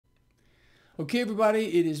Okay,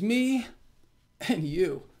 everybody, it is me and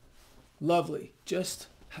you. Lovely, just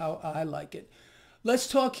how I like it. Let's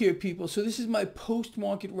talk here, people. So this is my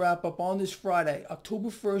post-market wrap-up on this Friday, October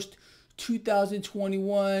 1st,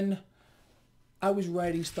 2021. I was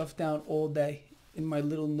writing stuff down all day in my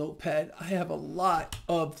little notepad. I have a lot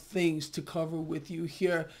of things to cover with you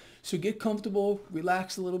here. So get comfortable,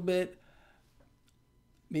 relax a little bit.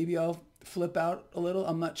 Maybe I'll flip out a little.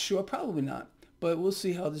 I'm not sure, probably not. But we'll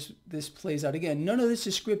see how this plays out. Again, none of this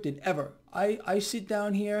is scripted ever. I sit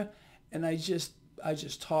down here and I just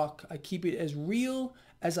talk. I keep it as real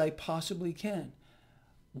as I possibly can.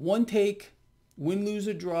 One take, win, lose,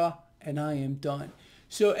 or draw, and I am done.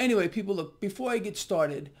 So anyway, people, look, before I get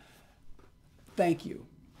started, thank you.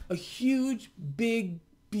 A huge, big,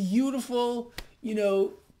 beautiful,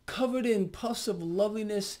 covered in puffs of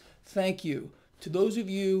loveliness, thank you to those of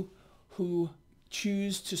you who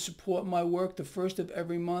choose to support my work the first of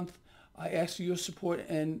every month. I ask for your support,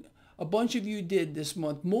 and a bunch of you did this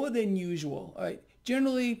month, more than usual. All right.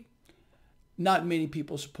 Generally, not many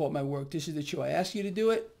people support my work. This is the truth. I ask you to do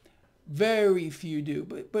it. Very few do,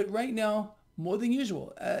 but right now, more than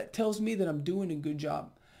usual. It tells me that I'm doing a good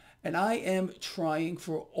job, and I am trying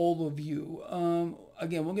for all of you.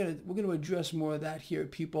 Again, we're gonna address more of that here,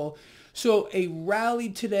 people. So a rally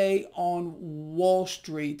today on Wall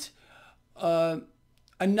Street. A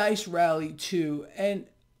nice rally too, and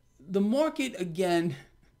the market again,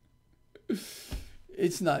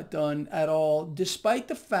 it's not done at all, despite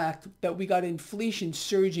the fact that we got inflation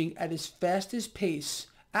surging at its fastest pace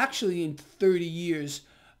actually in 30 years.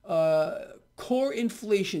 Core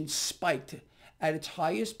inflation spiked at its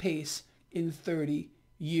highest pace in 30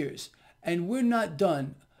 years, and we're not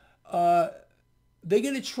done. They're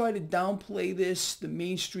going to try to downplay this, the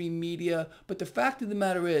mainstream media, but the fact of the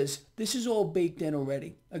matter is, this is all baked in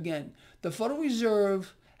already. Again, the Federal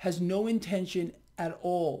Reserve has no intention at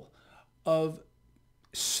all of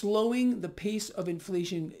slowing the pace of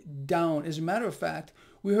inflation down. As a matter of fact,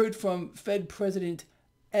 we heard from Fed President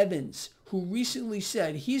Evans, who recently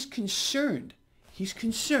said he's concerned,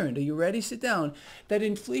 are you ready? Sit down, that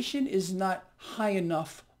inflation is not high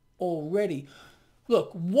enough already.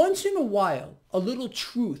 Look, once in a while, a little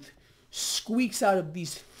truth squeaks out of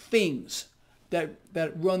these things that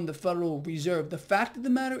run the Federal Reserve. The fact of the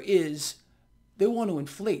matter is, they want to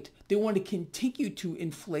inflate. They want to continue to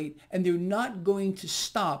inflate, and they're not going to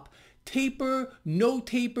stop. Taper, no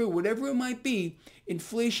taper, whatever it might be,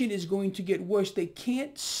 inflation is going to get worse. They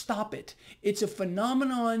can't stop it. It's a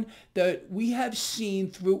phenomenon that we have seen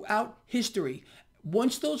throughout history.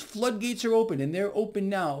 Once those floodgates are open, and they're open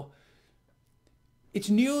now, it's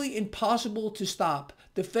nearly impossible to stop.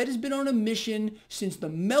 The Fed has been on a mission since the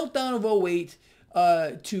meltdown of '08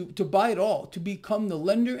 to buy it all, to become the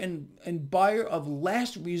lender and buyer of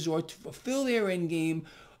last resort, to fulfill their end game,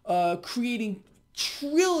 creating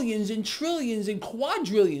trillions and trillions and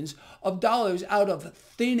quadrillions of dollars out of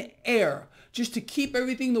thin air, just to keep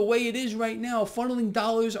everything the way it is right now, funneling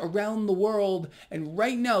dollars around the world. And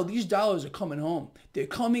right now, these dollars are coming home. They're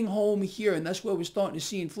coming home here, and that's where we're starting to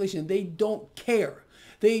see inflation. They don't care.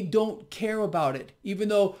 They don't care about it, even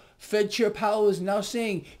though Fed Chair Powell is now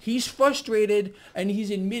saying he's frustrated, and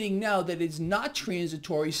he's admitting now that it's not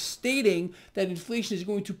transitory, stating that inflation is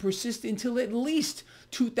going to persist until at least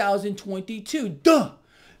 2022. Duh!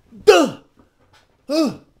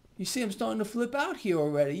 You see, I'm starting to flip out here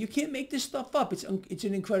already. You can't make this stuff up. It's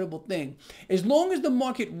an incredible thing. As long as the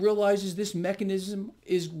market realizes this mechanism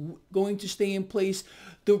is going to stay in place,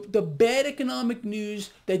 the bad economic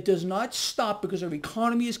news that does not stop because our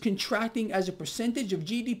economy is contracting as a percentage of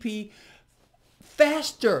GDP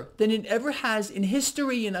faster than it ever has in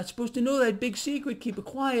history. You're not supposed to know that big secret. Keep it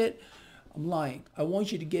quiet. I'm lying. I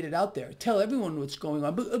want you to get it out there. Tell everyone what's going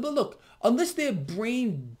on. But look, unless they're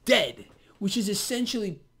brain dead, which is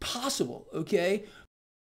essentially possible, okay,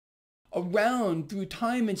 around through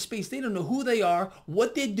time and space, they don't know who they are,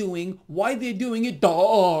 what they're doing, why they're doing it,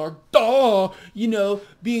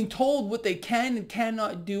 being told what they can and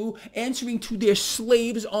cannot do, answering to their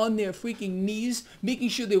slaves on their freaking knees, making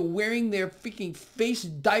sure they're wearing their freaking face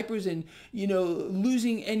diapers, and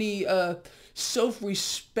losing any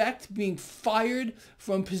self-respect, being fired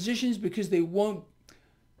from positions because they won't.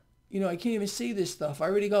 I can't even say this stuff. I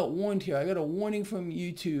already got warned here. I got a warning from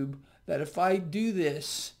YouTube that if I do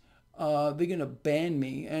this, they're going to ban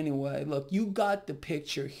me. Anyway, look, you got the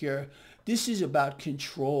picture here. This is about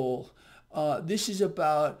control. This is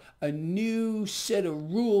about a new set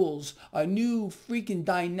of rules, a new freaking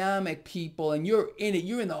dynamic, people, and you're in it.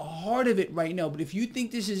 You're in the heart of it right now. But if you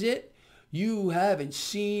think this is it, You haven't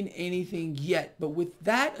seen anything yet. But with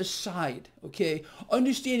that aside, okay,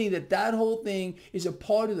 understanding that that whole thing is a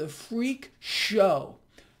part of the freak show,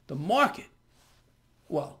 the market,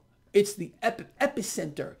 well, it's the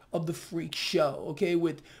epicenter of the freak show, okay,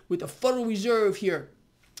 with the Federal Reserve here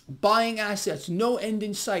buying assets, no end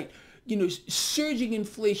in sight, surging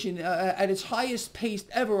inflation at its highest pace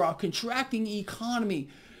ever, our contracting economy.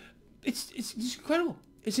 It's incredible.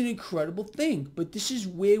 It's an incredible thing, but this is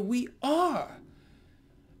where we are.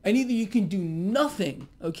 And either you can do nothing,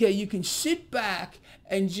 okay, you can sit back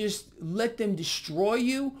and just let them destroy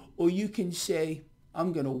you, or you can say,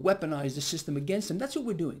 I'm going to weaponize the system against them. That's what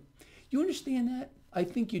we're doing. You understand that? I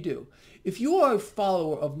think you do. If you are a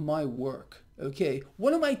follower of my work, okay,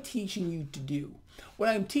 what am I teaching you to do? What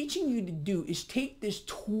I'm teaching you to do is take this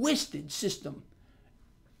twisted system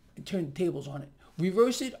and turn the tables on it.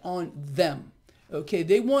 Reverse it on them. Okay,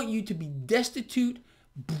 they want you to be destitute,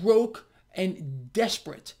 broke, and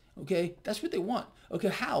desperate. Okay, that's what they want. Okay,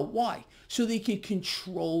 how? Why? So they can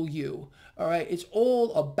control you. All right, it's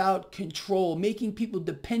all about control, making people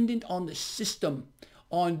dependent on the system,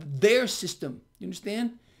 on their system. You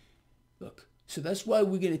understand? Look, so that's why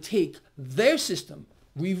we're going to take their system,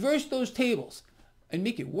 reverse those tables, and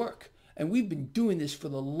make it work. And we've been doing this for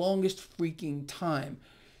the longest freaking time.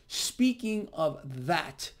 Speaking of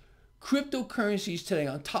that, cryptocurrencies today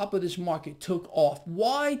on top of this market took off.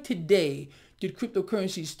 Why today did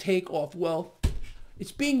cryptocurrencies take off? Well,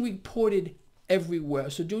 it's being reported everywhere,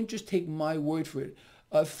 so don't just take my word for it.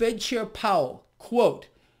 Fed Chair Powell, quote,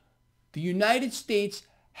 "The United States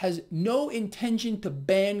has no intention to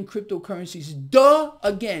ban cryptocurrencies." Duh,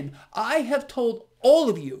 again. I have told all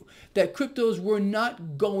of you that cryptos were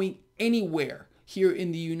not going anywhere here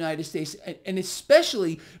in the United States, and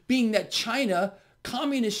especially being that China,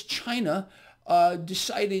 communist China,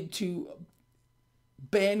 decided to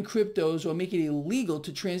ban cryptos or make it illegal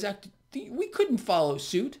to transact. We couldn't follow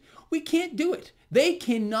suit. We can't do it. They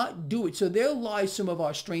cannot do it. So there lies some of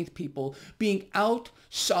our strength, people, being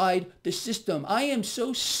outside the system. I am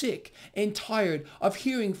so sick and tired of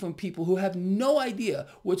hearing from people who have no idea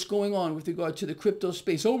what's going on with regard to the crypto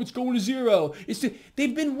space. Oh, it's going to zero.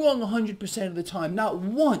 They've been wrong 100% of the time. Not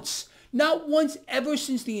once ever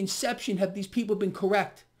since the inception have these people been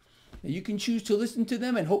correct. Now, you can choose to listen to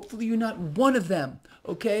them, and hopefully you're not one of them,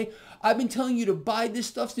 okay? I've been telling you to buy this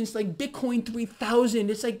stuff since like Bitcoin 3000.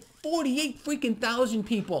 It's like 48 freaking thousand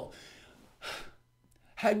people.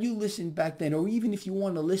 Had you listened back then, or even if you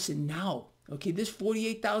want to listen now, okay, this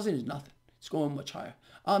 48,000 is nothing. It's going much higher.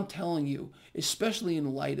 I'm telling you, especially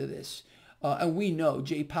in light of this. And we know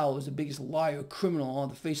Jay Powell is the biggest liar, criminal on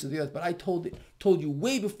the face of the earth. But I told you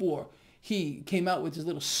way before he came out with his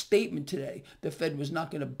little statement today, the Fed was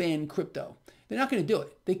not going to ban crypto. They're not going to do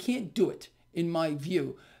it. They can't do it, in my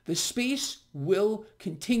view. The space will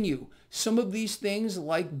continue. Some of these things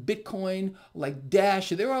like Bitcoin, like Dash,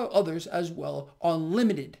 there are others as well, are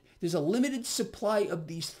limited. There's a limited supply of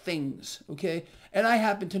these things, okay? And I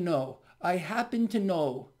happen to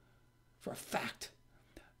know for a fact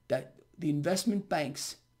that the investment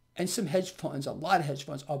banks and some hedge funds, a lot of hedge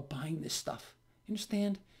funds, are buying this stuff. You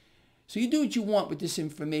understand? So you do what you want with this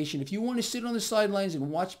information. If you want to sit on the sidelines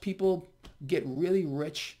and watch people get really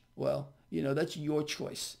rich, well, that's your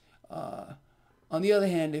choice. On the other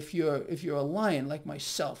hand, if you're a lion like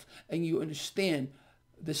myself and you understand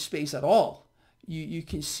the space at all, you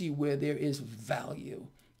can see where there is value.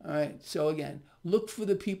 All right. So again, look for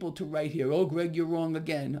the people to write here, "Oh, Greg, you're wrong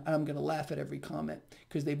again." And I'm going to laugh at every comment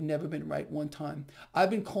because they've never been right one time. I've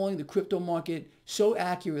been calling the crypto market so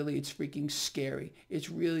accurately, it's freaking scary. It's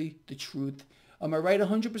really the truth. Am I right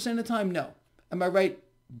 100% of the time? No. Am I right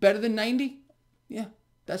better than 90? Yeah,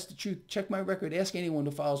 that's the truth. Check my record. Ask anyone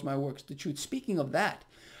who follows my work. It's the truth. Speaking of that,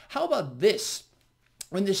 how about this?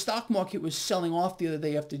 When the stock market was selling off the other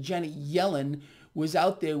day after Janet Yellen was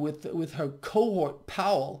out there with her cohort,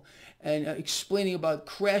 Powell, and explaining about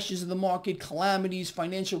crashes of the market, calamities,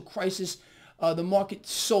 financial crisis, the market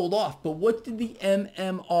sold off. But what did the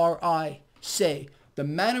MMRI say? The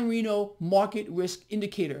Mannarino Market Risk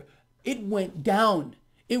Indicator. It went down.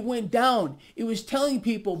 It went down. It was telling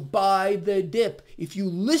people buy the dip. If you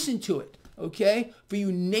listen to it, okay, for you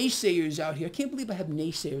naysayers out here, I can't believe I have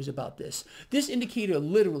naysayers about this. This indicator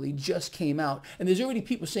literally just came out, and there's already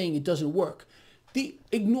people saying it doesn't work.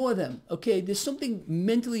 Ignore them, okay? There's something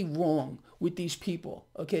mentally wrong with these people,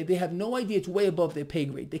 okay? They have no idea. It's way above their pay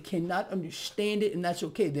grade. They cannot understand it, and that's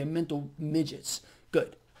okay. They're mental midgets.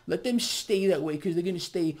 Good. Let them stay that way because they're going to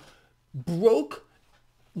stay broke,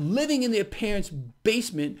 living in their parents'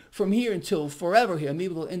 basement from here until forever here.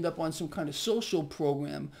 Maybe they'll end up on some kind of social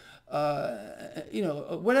program,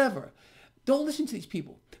 whatever. Don't listen to these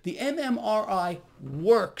people. The MMRI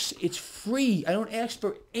works. It's free. I don't ask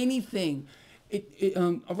for anything.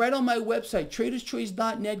 Right on my website,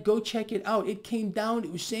 traderschoice.net, go check it out. It came down,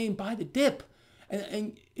 it was saying buy the dip.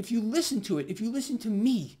 And if you listen to it, if you listen to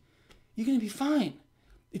me, you're going to be fine.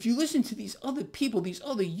 If you listen to these other people, these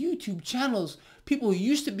other YouTube channels, people who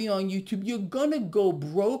used to be on YouTube, you're going to go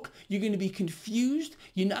broke. You're going to be confused.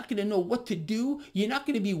 You're not going to know what to do. You're not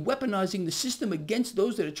going to be weaponizing the system against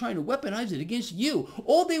those that are trying to weaponize it against you.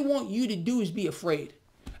 All they want you to do is be afraid.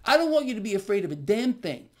 I don't want you to be afraid of a damn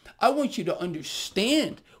thing. I want you to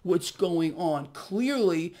understand what's going on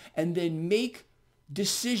clearly and then make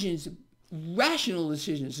decisions, rational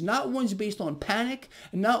decisions, not ones based on panic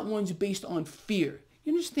and not ones based on fear.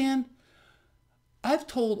 You understand? I've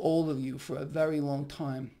told all of you for a very long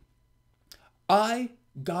time, I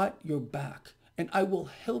got your back and I will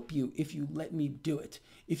help you if you let me do it.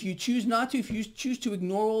 If you choose not to, if you choose to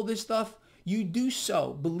ignore all this stuff, you do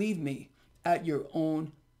so, believe me, at your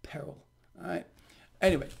own peril. All right?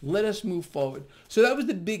 Anyway, let us move forward. So that was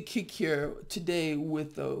the big kick here today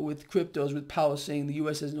with cryptos, with Powell saying the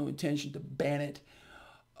U.S. has no intention to ban it.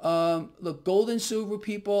 Look, gold and silver,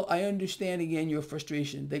 people, I understand again your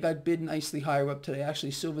frustration. They got bid nicely higher up today. Actually,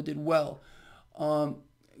 silver did well.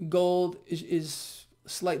 Gold is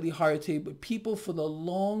slightly higher today, but people, for the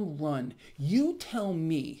long run, you tell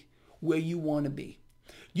me where you want to be.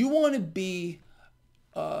 You want to be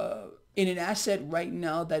in an asset right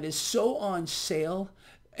now that is so on sale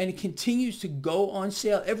and it continues to go on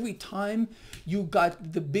sale every time. You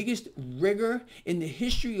got the biggest rigor in the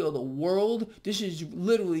history of the world. This is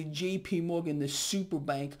literally JP Morgan, the super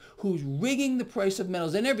bank, who's rigging the price of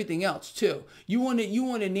metals and everything else too. You want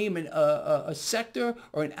to name a sector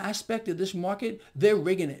or an aspect of this market, they're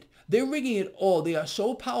rigging it. They're rigging it all. They are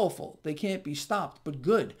so powerful, they can't be stopped, but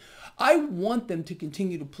good. I want them to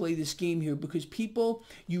continue to play this game here because people,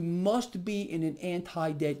 you must be in an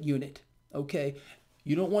anti-debt unit, okay?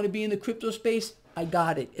 You don't want to be in the crypto space? I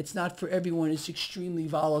got it. It's not for everyone. It's extremely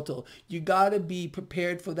volatile. You got to be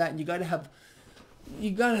prepared for that, and you got to have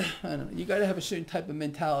a certain type of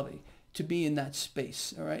mentality to be in that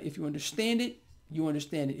space, all right? If you understand it, you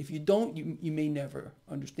understand it. If you don't, you may never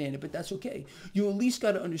understand it, but that's okay. You at least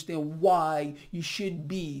got to understand why you should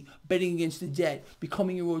be betting against the debt,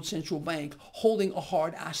 becoming your own central bank, holding a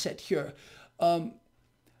hard asset here.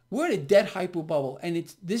 We're in a debt hyper bubble, and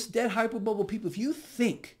it's this debt hyper bubble, people, if you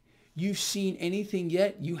think you've seen anything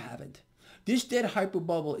yet, you haven't. This debt hyper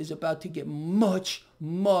bubble is about to get much,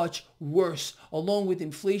 much worse, along with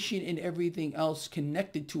inflation and everything else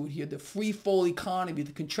connected to it here. The free fall economy,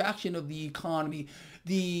 the contraction of the economy,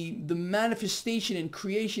 the manifestation and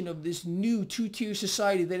creation of this new two-tier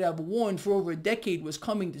society that I've warned for over a decade was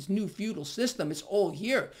coming, this new feudal system. It's all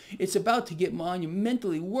here. It's about to get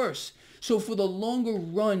monumentally worse. So for the longer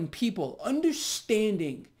run, people,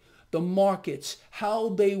 understanding the markets, how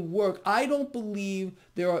they work. I don't believe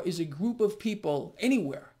there is a group of people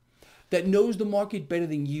anywhere that knows the market better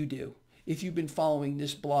than you do. If you've been following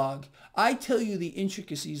this blog, I tell you the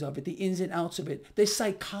intricacies of it, the ins and outs of it, the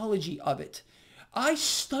psychology of it. I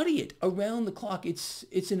study it around the clock.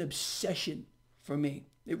 It's an obsession for me.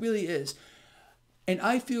 It really is. And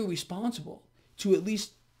I feel responsible to at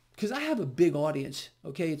least, because I have a big audience,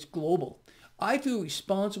 okay? It's global. I feel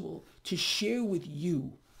responsible to share with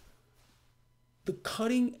you the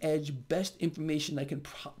cutting edge, best information I can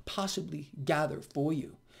possibly gather for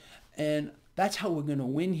you. And that's how we're going to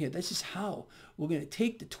win here. This is how we're going to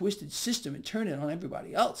take the twisted system and turn it on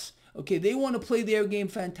everybody else. Okay, they want to play their game,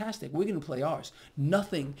 fantastic. We're going to play ours.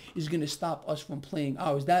 Nothing is going to stop us from playing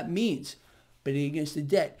ours. That means betting against the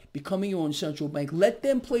debt, becoming your own central bank. Let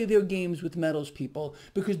them play their games with metals, people,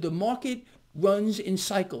 because the market runs in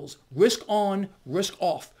cycles. Risk on, risk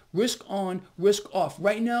off. Risk on, risk off.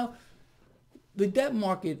 Right now, the debt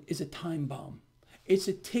market is a time bomb. It's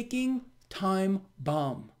a ticking time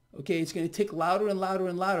bomb. Okay, it's going to tick louder and louder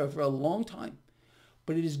and louder for a long time,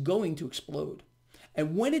 but it is going to explode.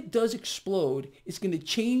 And when it does explode, it's going to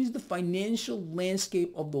change the financial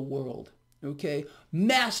landscape of the world. Okay,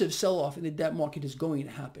 massive sell-off in the debt market is going to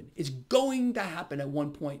happen. It's going to happen at one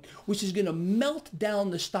point, which is going to melt down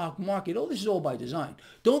the stock market. Oh, this is all by design.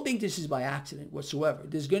 Don't think this is by accident whatsoever.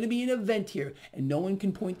 There's going to be an event here, and no one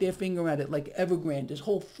can point their finger at it like Evergrande. This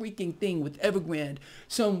whole freaking thing with Evergrande.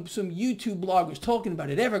 Some YouTube bloggers talking about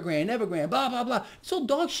it. Evergrande, blah, blah, blah. It's all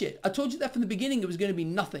dog shit. I told you that from the beginning. It was going to be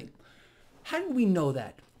nothing. How did we know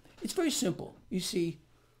that? It's very simple. You see,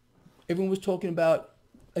 everyone was talking about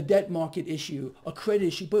a debt market issue, a credit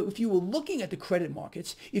issue. But if you were looking at the credit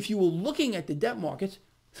markets, if you were looking at the debt markets,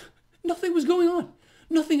 nothing was going on.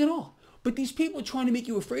 Nothing at all. But these people are trying to make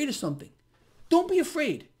you afraid of something. Don't be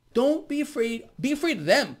afraid. Don't be afraid. Be afraid of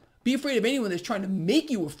them. Be afraid of anyone that's trying to make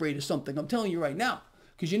you afraid of something. I'm telling you right now,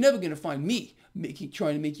 because you're never going to find me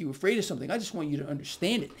trying to make you afraid of something. I just want you to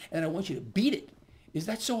understand it, and I want you to beat it. Is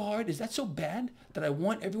that so hard? Is that so bad that I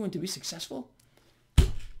want everyone to be successful?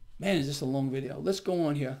 Man, is this a long video. Let's go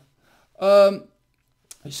on here.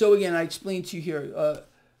 So again, I explained to you here,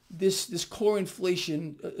 this core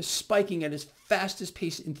inflation spiking at its fastest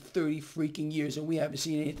pace in 30 freaking years, and we haven't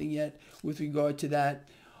seen anything yet with regard to that.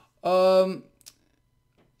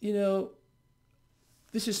 You know,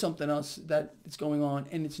 this is something else that is going on,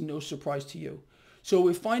 and it's no surprise to you. So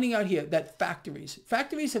we're finding out here that factories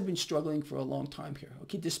have been struggling for a long time here,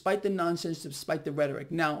 okay, despite the nonsense, despite the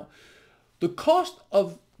rhetoric. Now, the cost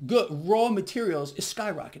of raw materials is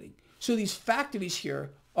skyrocketing. So these factories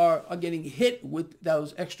here are getting hit with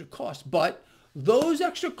those extra costs, but those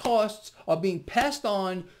extra costs are being passed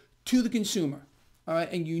on to the consumer, all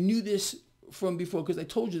right? And you knew this from before, because I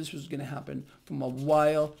told you this was going to happen from a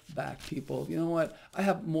while back, people. You know what? I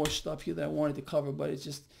have more stuff here that I wanted to cover, but it's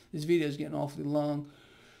just, this video is getting awfully long.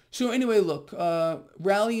 So anyway, look,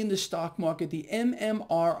 rally in the stock market, the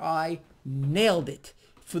MMRI nailed it.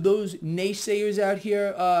 For those naysayers out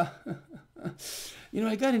here, you know,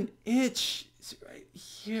 I got an itch. It's right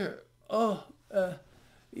here. Oh,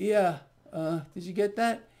 yeah. Did you get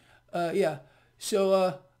that? Yeah.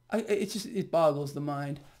 So it boggles the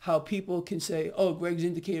mind how people can say, oh, Greg's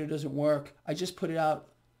indicator doesn't work. I just put it out,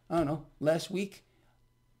 I don't know, last week.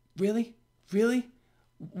 Really? Really?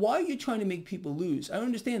 Why are you trying to make people lose? I don't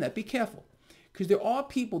understand that. Be careful. Because there are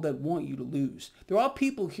people that want you to lose. There are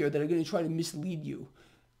people here that are going to try to mislead you.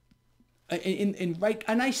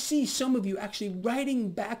 And I see some of you actually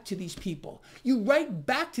writing back to these people. You write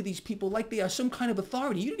back to these people like they are some kind of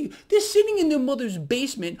authority. They're sitting in their mother's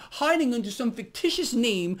basement, hiding under some fictitious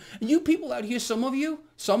name. And you people out here, some of you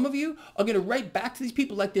are going to write back to these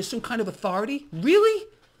people like they're some kind of authority. Really?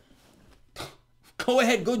 Go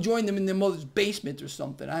ahead, go join them in their mother's basement or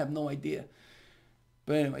something. I have no idea.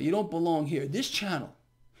 But anyway, you don't belong here. This channel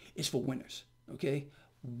is for winners, okay?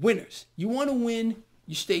 Winners. You want to win,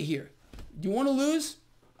 you stay here. You want to lose?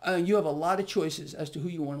 You have a lot of choices as to who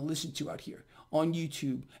you want to listen to out here on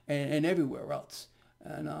YouTube and everywhere else.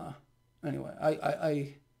 And anyway,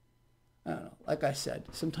 I don't know. Like I said,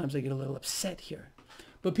 sometimes I get a little upset here.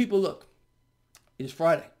 But people, look, it is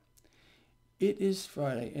Friday. It is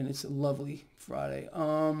Friday, and it's a lovely Friday.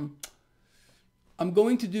 I'm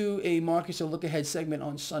going to do a Marcus a Look Ahead segment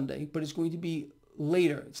on Sunday, but it's going to be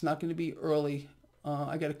later. It's not going to be early.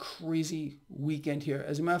 I got a crazy weekend here.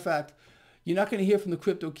 As a matter of fact, you're not going to hear from the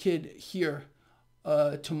Crypto Kid here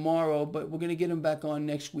tomorrow, but we're going to get him back on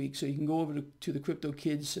next week. So you can go over to the Crypto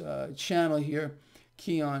Kid's channel here,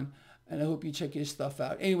 Keon, and I hope you check his stuff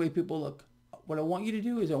out. Anyway, people, look, what I want you to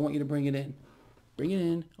do is I want you to bring it in. Bring it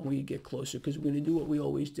in. I want you to get closer, because we're going to do what we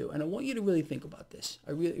always do. And I want you to really think about this.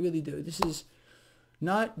 I really, really do. This is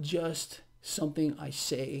not just something I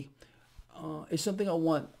say. It's something I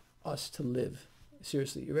want us to live.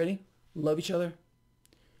 Seriously, you ready? Love each other.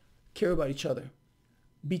 Care about each other.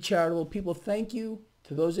 Be charitable. People, thank you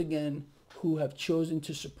to those, again, who have chosen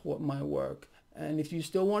to support my work. And if you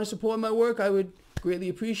still want to support my work, I would greatly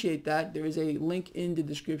appreciate that. There is a link in the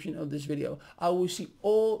description of this video. I will see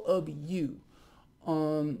all of you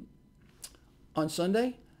on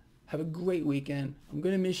Sunday. Have a great weekend. I'm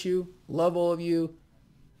going to miss you. Love all of you.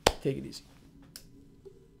 Take it easy.